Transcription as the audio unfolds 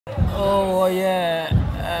Oh yeah,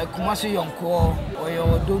 Kumasi Yonko or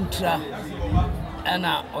your Duntra and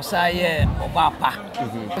Osaye Obapa.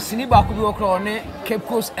 Siniba could be a Cape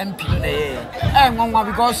Coast MP. And one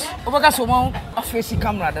because Borga Sylvia a facing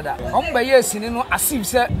camera that. By years in as if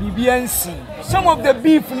said BBNC. Some of the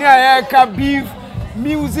beef near beef,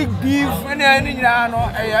 music beef, and any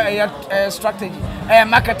strategy, a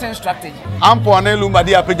marketing strategy. I'm for an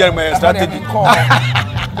Lumbadia Pajama strategy.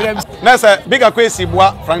 That's a Big Akwes,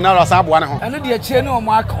 Frank Naro-Big Akwes. I know the chain or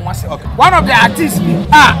mark on myself. One of the artists, we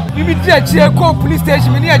be call police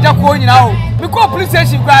station, near Agyapong now. We call police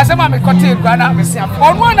station, grass, and I'm a cottage, Grana, myself.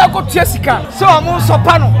 On one I got Jessica, so I'm on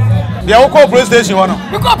soprano. They all call police station,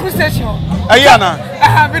 we call police station. Ayana, I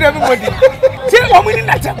have been everybody. Tell one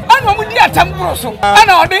minute, and 1 minute at Tambroso. And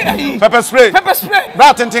all day, pepper spray,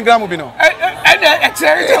 that 10 gram will be no. And a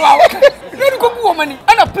charity of our good woman,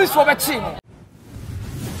 and a police for a team.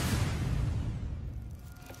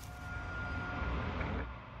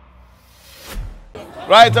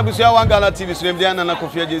 Right, I'm sure one Ghana TV stream. Diana na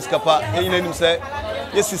Kofi Agyapong Skapa. You know say,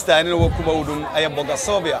 your sister, I know what Kuma Udum. I am Borga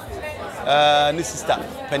Sylvia. Ni sister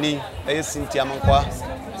Penny. I am Cynthia Mankwa.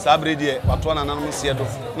 Sabre die. Watuana na namo siya do.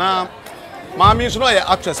 Na, mami is no a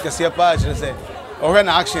actress kasi pa. She say, or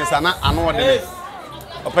na actions ana ano de.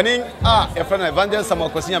 Opening your friend Evangelist Samuel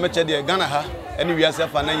Kosi ameche die Ghana ha. Any we ase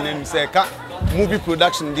fa na yina say ka movie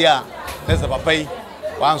production dia. Let's papa.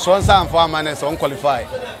 One son and 4 man so unqualified.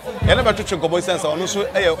 You never touch your boy sense or so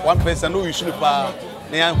one person who you should pa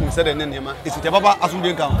near who said and name. Is it Papa as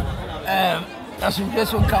we count? As we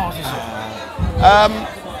just count.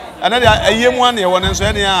 Another a year 1 year one and so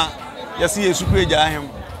any you see a super him.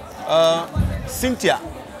 Cynthia,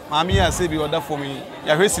 Mammy, I say be order for me.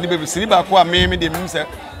 You heard Siliba Qua maybe the means a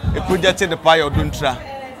projected the pie or Duntra.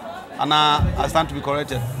 And I stand to be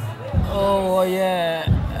corrected. Oh, yeah,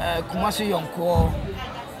 Kumasi Yonko.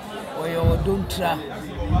 Or Duntra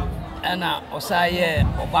and Osaye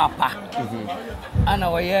Obapa. And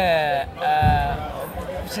our year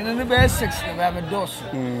Senator 6 November dos.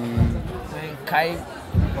 Kai.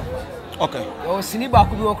 Okay. Or Siniba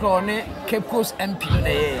could walk on Cape Coast MP.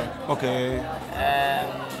 Okay.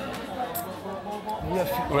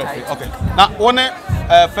 Okay. Now, one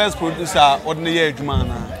first producer on the year,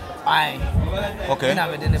 Jumana. Aye. Okay. Now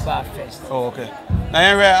within the bar first. Oh, okay.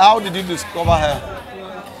 Now, how did you discover her?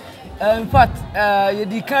 In fact,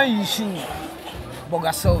 you can't use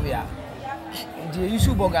Borga Sylvia. You use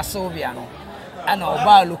Borga Sylvia, and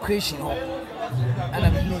our location, and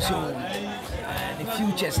I'm also the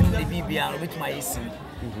futures in the BBR with my AC.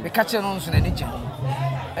 The catcher on any jam,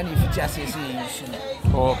 and if you just say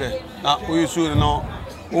you. Okay. Now, we should know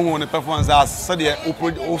who the performance as Sadia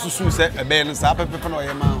also said a band and Sapa Pepper or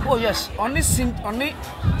your man. Oh, yes, only Sandra.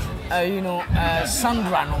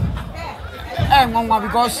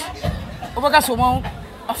 Because Borga Sylvia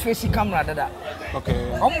a facing camera that.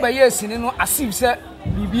 Okay. By years in as if said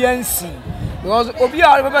BBNC. Because Obi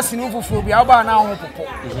I remember seeing for Phobia now.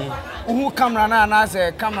 Who camera now as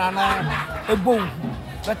a camera now a boom.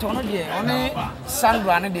 But only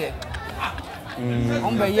Sandra there.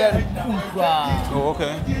 By year. Oh,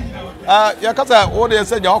 okay. Yakata, all they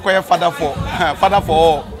said, you're father for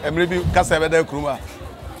all, and maybe Casaveda Kruma.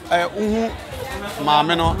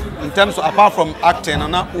 In terms of apart from acting,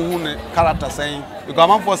 and not character saying, because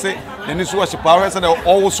I'm for say, the news was power, said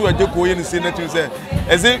also a joke in the scene that you say,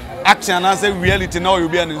 is it action and I say reality now you'll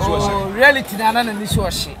be an insurance? Reality, and an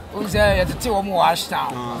insurance. Who's there to tell more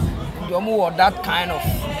Ashtown? You're more that kind of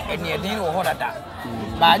any idea or what that.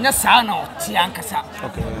 But I'm just son of Tiankasa.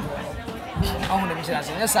 Okay. I'm going to say,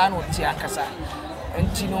 yes, I know Tiankasa.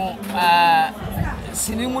 And you know,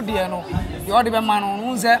 Sinimudiano, the other man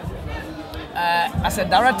who's there. As a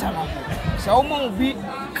director, so will be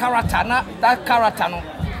character, not that character,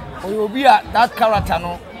 or you will be that character,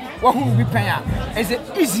 no. What will be paying? Is it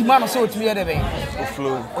easy man so to me the way?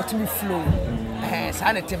 Flow. Or to me flow.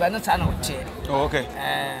 Sanity, but not sanity. Oh, okay.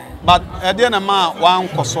 But at the end of my one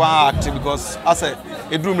Koswa active because I said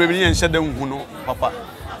it drew me and said them who know, Papa.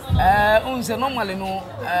 Normally, no,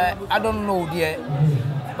 I don't know, dear,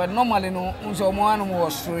 but normally, no, one more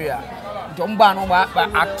Australia. Don't ban no by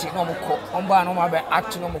acting no more. Don't ban no by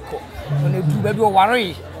acting no more. When you do baby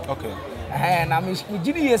worry. Okay. And I'm with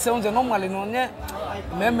jυjυ sounds normally no ne.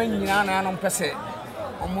 Meme nyina na no pese.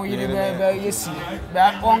 Omo yire be yes.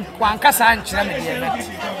 But on kasa ankyere me dey.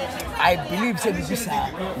 I believe say this is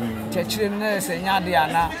church na say nya dey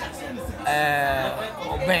ana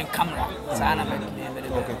oben camera. Sana me.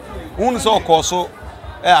 Okay. Who so call so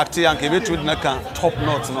acting and give it to na kan top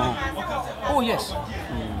note no. Oh yes.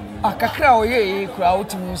 Kakra oye crowd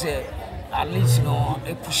to say at least no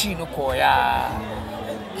a pushing no koya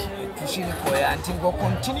pushing for ya until go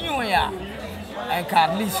continue ya and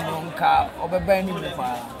can listen on car or bending the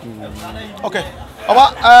fire. Okay.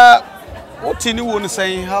 What you want to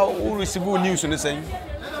say? How we receive news on the same?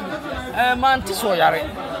 Man, this was yare.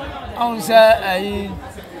 I say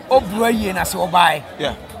O'Brien as you buy.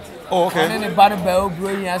 Yeah. Oh, okay. And then the bad bell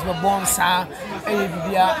O'Brien as a born son.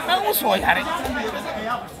 I was so yare.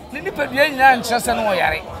 Nini pe bien na nchese no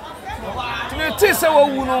yare. Timi ti se wo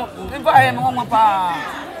wu no, if I am home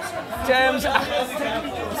pa. James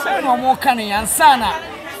say no mo kan yansa na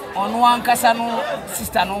ono ankasa no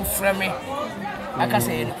sister no frɛ me. Aka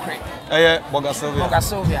say no kre. Borga Sylvia. Borga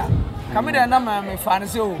Sylvia. Kami de na me fa ne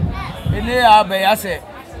se o. Ene ya be ya se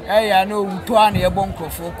ya no wuto an ye bon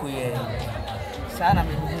krofo koye. Sa na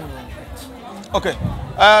me hu. Okay.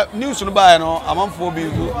 News no buy no amanfo bi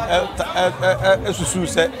esusu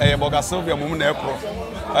se Borga Sylvia mum na ekro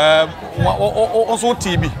also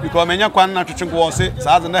TV because menya kwan na twetwe go say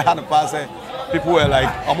sa ze na ha na pa say people were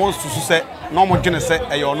like almost susu say no mo dwene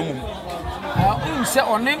say ono mum say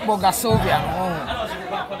oni Borga Sylvia no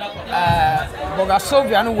Borga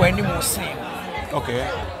Sylvia no wani mo say okay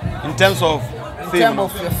in terms of fame no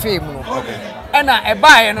okay and e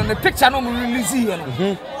buy no the picture no mo release here no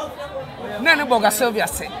Nene Borga Sylvia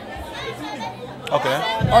say. Okay.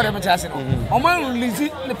 All the pictures no. Omo release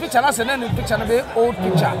the picture na say nene picture na be old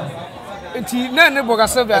picture. Enti nene Borga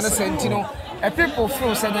Sylvia na say enti no people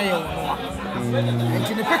feel say na ye no.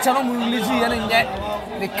 Enti the picture no release here na nye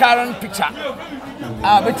the current picture.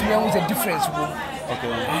 Bet me was a difference wo.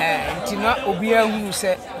 Okay. Enti na obi ahu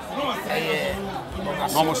say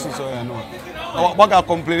no more so no. Borga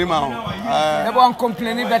complaining ma. Never one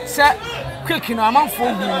complaining but say quick you know I'm for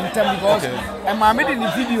you because and my made in the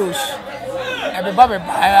videos everybody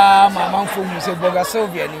buy my man for me say Borga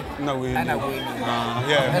Sylvia ni na we and away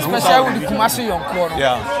yeah especially with the Kumasi young corner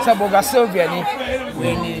yeah say Borga Sylvia ni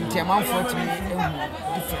we ni man for to me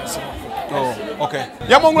difference. Oh okay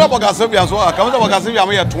yamongula Borga Sylvia so akamza Borga Sylvia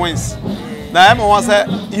me twins na em won say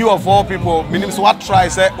you of all people meaning so what try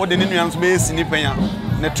say o de nuans be sini panya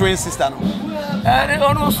na twin sister no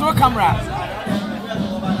no slow camera.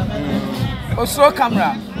 Slow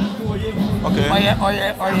camera. Okay. Or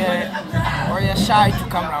you shy to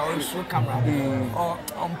camera or slow camera. Or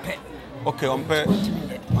on pet. Okay, on pet.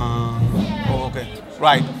 Oh, okay.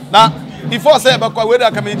 Right. Now, before I say about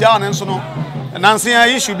whether come down and so no, and Nancy,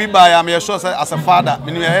 I should be by I'm sure as a father,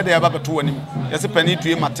 meaning I had the about 2 him. Yes, a penny to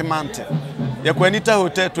him matemante. Yaquanita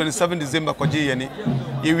Hotel 27 December Kojani.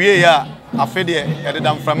 If we are a fede at the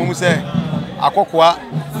dam from say, Akokwa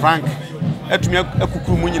Frank. Etumi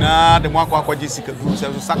akukuru mu nyina de mo akwa Jessica group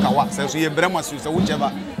say so saka wa say so ye brema so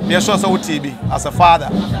whichever be sure say what be as a father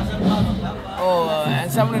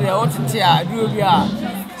and some of the old tia do be a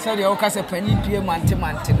say the okase pani pie mante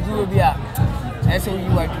do be a say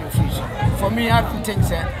you are doing future for me I think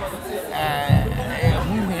say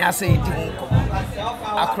who ya say di won ko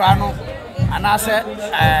akra no ana say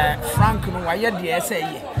Frank no wa ye de say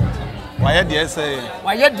ye wa ye de say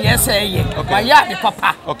wa ye de say ye wa ya de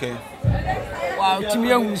papa okay wow timi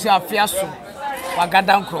ehun si afia so wa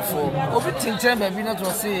gadan krofo obi tinchen baby na to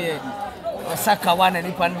say saka wa na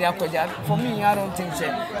nipa ndi akoja for me I don't think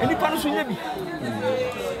say nipa no so nya bi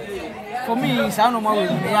for me sa no ma we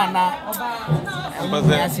me ya na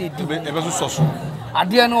ebe so so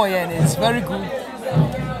ade no ye is very good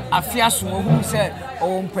afia so who say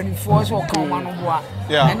o mpanifo so kan ma no boa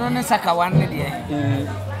eno ne saka wa ne de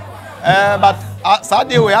but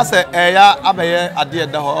Saturday we say ya abeye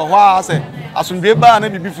ade da ho I say asundwe ba na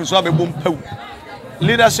bibi fu so abebom paw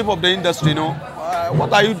leadership of the industry no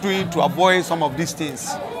what are you doing to avoid some of these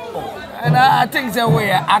things and I think the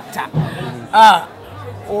way actor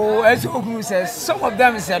as Ogu says some of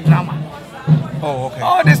them is a drama. Okay.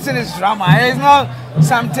 All this thing is drama. It's not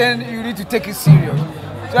something you need to take it serious.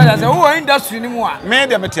 So that's a whole industry anymore. Me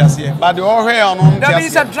de metiasie but the all here on that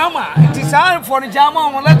is a drama. It is hard for the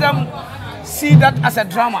drama. Let them see that as a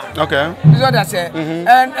drama. Okay. That's what I say.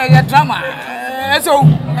 And a drama. So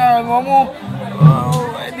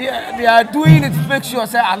they are doing it to make sure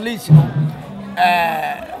say at least you know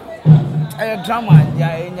a drama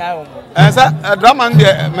and a drama and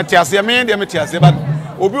metiasie me de metiasie but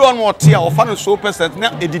obi one more tier or fan so percent na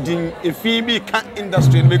edidin efi can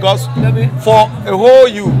industry because for a whole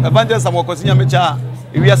you evangelist amokosi mecha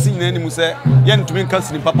we are seeing any mu say ye ntumi kan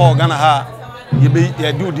sini papa organa ha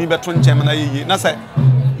ye do di beto nchem na ye na say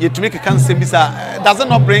ye to make can say bisa does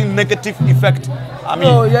not bring negative effect I mean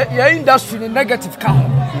no your industry negative count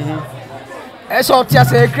so tia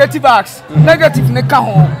say creative acts negative ne ka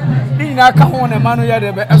ho ni na ka ho na manu ya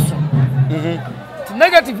de be eso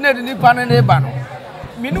negative ne de ni pa ne ba no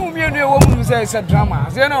know me a woman who says a drama.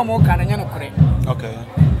 They no more can you Okay.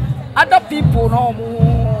 Other people no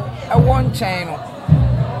more a one channel.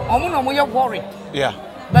 No you're worried. Yeah.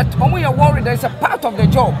 But when you're worried, there's a part of the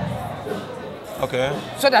job. Okay.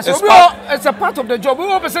 So that's it's a part of the job. We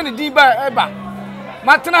will send the D by Eba.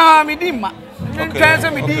 Matana Midima. Cancer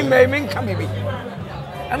Midima, mean come maybe.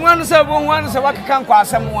 And one say what can cross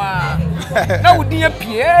someone. No, dear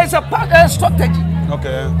Pierre, it's a part strategy.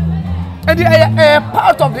 Okay. And a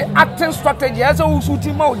part of the acting strategy as a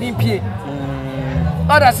shooting mode DP.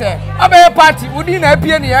 Others say, a party wouldn't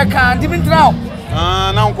appear near I can't even now.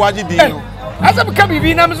 Now, what did you? As I become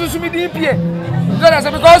even I'm so DP.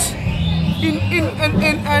 Because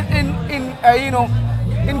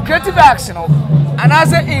in creative acts, you know, and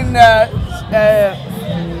as in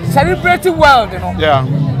celebrity world, you know. Yeah.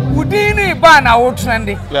 Within a ban our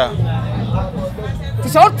trendy. Yeah.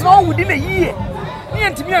 It's all thrown within a year. Me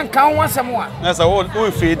and me and count once more. That's a whole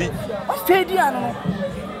fady. What fady, I know.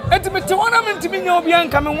 And to me, one of them to me, no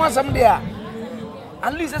beyond coming once I'm there.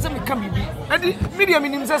 At least as I become be. And the media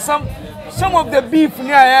means some of the beef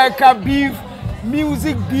near beef.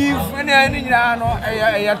 Music beef and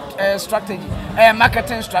a strategy, a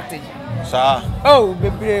marketing strategy. Sir. Oh,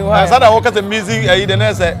 baby, I said I work at the music. I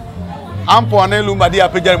didn't say I'm pouring a Lumadia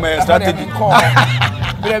pajama strategy.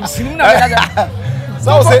 But I'm seeing that.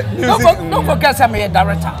 So don't forget I'm a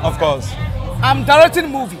director. Of course. I'm directing a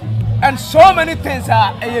movie, and so many things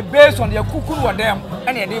are based on your cuckoo or them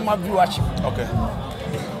and your name of viewership. Okay.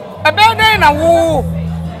 About then, I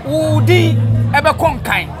will be ever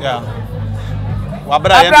conquering. Yeah.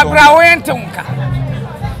 Abra went to Unka.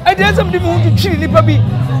 I did some people to chill in Pabi.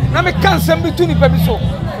 Now, I can't send me to the Pabi. So,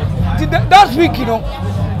 last week, you know,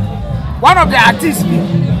 one of the artists, you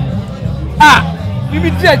be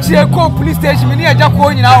there, call police station, me near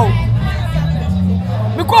Agyapong now.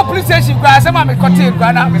 We call police station, grass, and I'm a cocktail,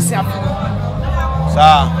 Grana, myself.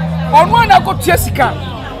 Sir, on one I got Jessica.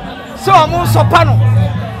 So I'm on Sopano.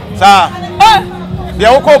 Sir, they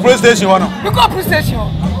all call police station. We call police station.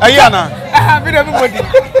 Ayana. I have everybody.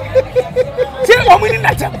 Tell one minute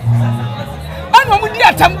at them. And one with the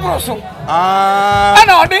atamgroso. And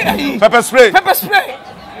all day pepper spray. Pepper spray.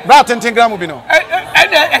 That 10 gram will be no. And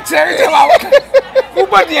who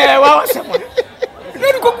but the someone.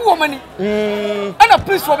 Let go woman. And a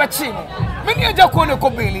place for a chin. Many are just going to go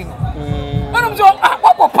bailing. And I'm so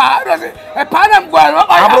what part does it? A panam guano.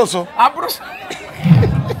 Abroso.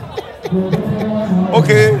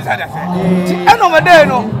 Okay. I know my day,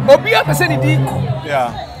 no. Obi a person in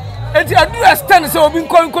yeah. And I do understand so being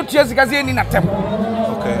calling coach because in a temple.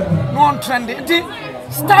 Okay. No one trendy.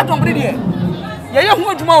 Start on the day. Yeah, you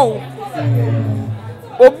want more.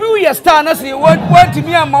 Obi ya star na say what to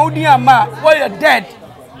me and Maudi and Ma, why you're dead.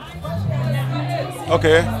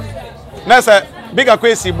 Okay. Next Big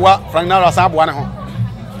Akwes Frank Naro-Big.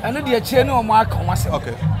 I know the chain no more come myself.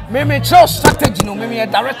 Okay. Me choose strategy no me a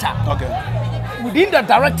director. Okay. Within the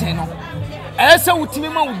director no. Esa utimi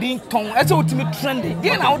ma within tone, esa utimi trendy.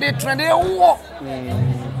 Then how they trendy oh.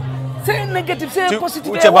 Say negative, say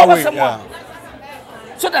positive. Yeah.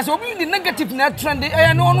 So that's obi the negative na trendy.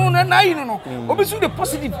 No na you know. Obi so the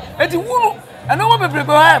positive. Eti wunu. And no be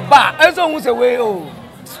ba. Esa who say way oh.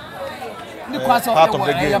 The part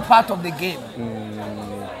of the game.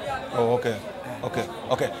 Oh, okay. Okay.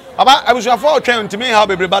 About I was your for train to me how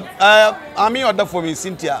baby, but I mean order for me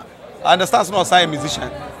Cynthia. I understand no sign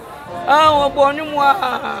musician. Born you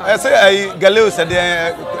I say I Galileo said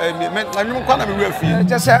I'm quite a referee.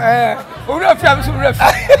 Just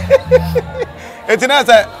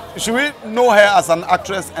referee. Should we know her as an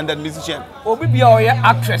actress and a musician? Obi be our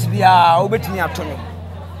actress be obetimi atono.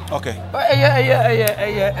 Okay.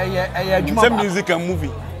 Same music and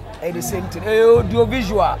movie. The same thing. Audio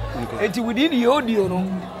visual. It within the audio no.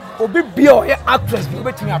 Obi be our actress be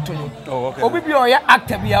obetimi atono. Oh, okay. Obi be our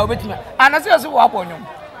actor be obetimi. And I say what upon you.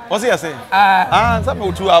 What's he saying?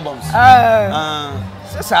 Some 2 albums.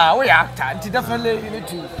 So we actor. Definitely you need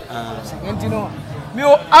to. You know. Me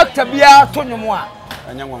actor be atono mo a.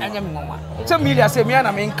 Anyam mama. So Emilia say me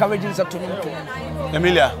na me encouraging say atono to.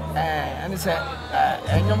 Emilia. And say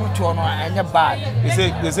anyam to no anya bad.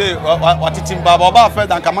 They say what teaching baba oba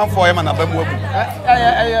first and come for him and abamu abu.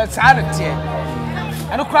 Sanity.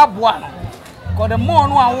 And crab one. Cause the more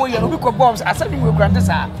no an wo ye no be ko bombs asadi we grant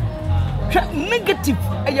say negative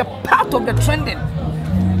a part of the trending.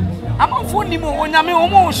 I'm on phone nimo onyame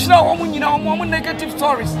omo shira omo nyina omo negative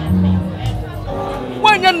stories.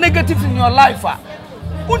 When you're negative in your life,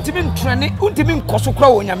 ultimate trending, ultimate kosukra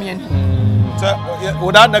onyame ani. So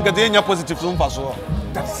without negative and positive so far so.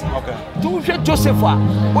 That's okay. Do you Joseph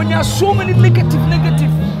when you have so many negative.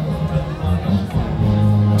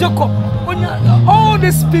 Jacob, all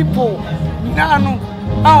these people, Nano,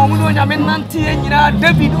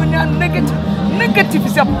 David, negative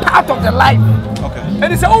is a part of the life. Okay.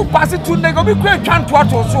 And it's all pass it to negative. We can't to a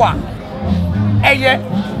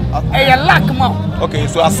lack more. Okay,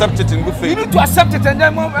 so accept it in good faith. You need to accept it and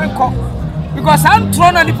then because I'm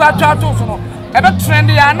thrown on the part also. Ever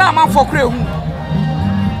trendy and now for crew.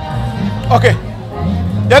 Okay.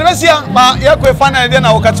 Yerbesia, ma yakwe fana ide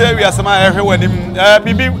na wokache wi asema ehwe wanim.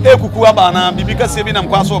 Bibi ekuku aba na bibi kase bi na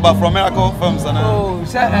mkwaso ba from Miracle Films na. Oh,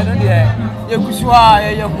 say I know there. Yekusuwa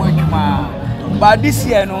ye ho adwuma. But this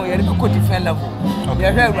year no, ye go different level.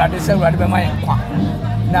 Ye hwe urade say urade be man kwa.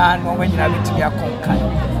 Na no wanyina bitimi akonkan.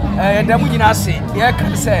 Damu nyina se, ye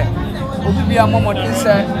kan say obi bia momodin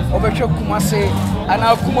say obehwe kumase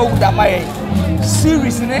ana kuma wudamaye.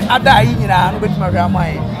 Series ni ada yi nyina no betima hwe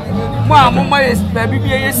amaye. Baby,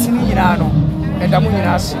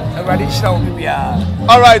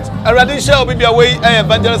 all right, Radisha will be away.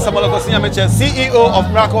 Evangelist CEO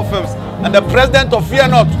of Miracle Films and the president of Fear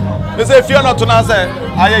Not. They say Fear Not to Nasa.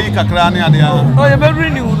 Oh, you're very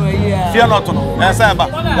new. Fear Not to know.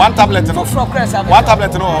 One tablet. One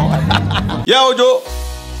tablet. Yeah, Ojo.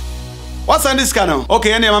 What's on this channel?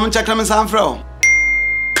 Okay, any I'm checking my sound.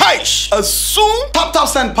 A soon tap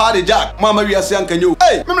send party Jack. Mama we are saying can you?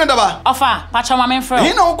 Hey, remember that? Offer, patch my man friend.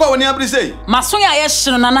 You know what when you say? Masoya yes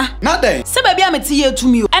nana. Not there. Say baby I'm here to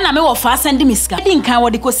me. And I'm offer send me ska. Didn't can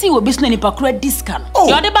what they see we business ni pa credit discount.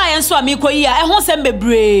 You the buy and so me ko here. E ho sem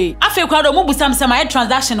bebre. Afi kwa do mo busam say my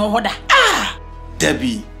transaction or order. Ah,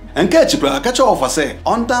 Debbie. And catch your offer say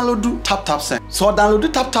on download tap send. So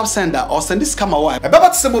download tap send or send this camera wire.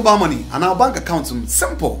 About to mobile money and our bank account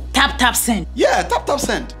simple. Tap send. Yeah, tap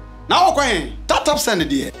send. Now okay, tap send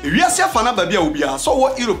there. If you see fana baby obia, so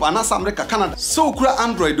what Europe and America, Canada. So kura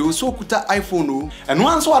Android so kuta iPhone and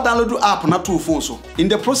once we download app na two phones so. In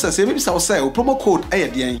the process, maybe say promo code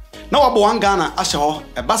ayedian. Now about one Ghana asho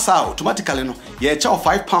a basa automatically no. Yeah, chow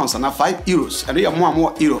 £5 and €5 and you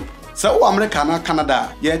more Europe. So America and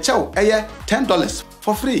Canada, yeah, chow $10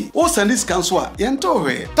 for free. Oh, send this cancel. Yento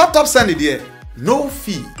tap send it there. No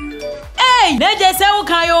fee. Hey, they just say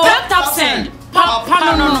okay, tap send.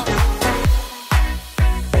 Papa no.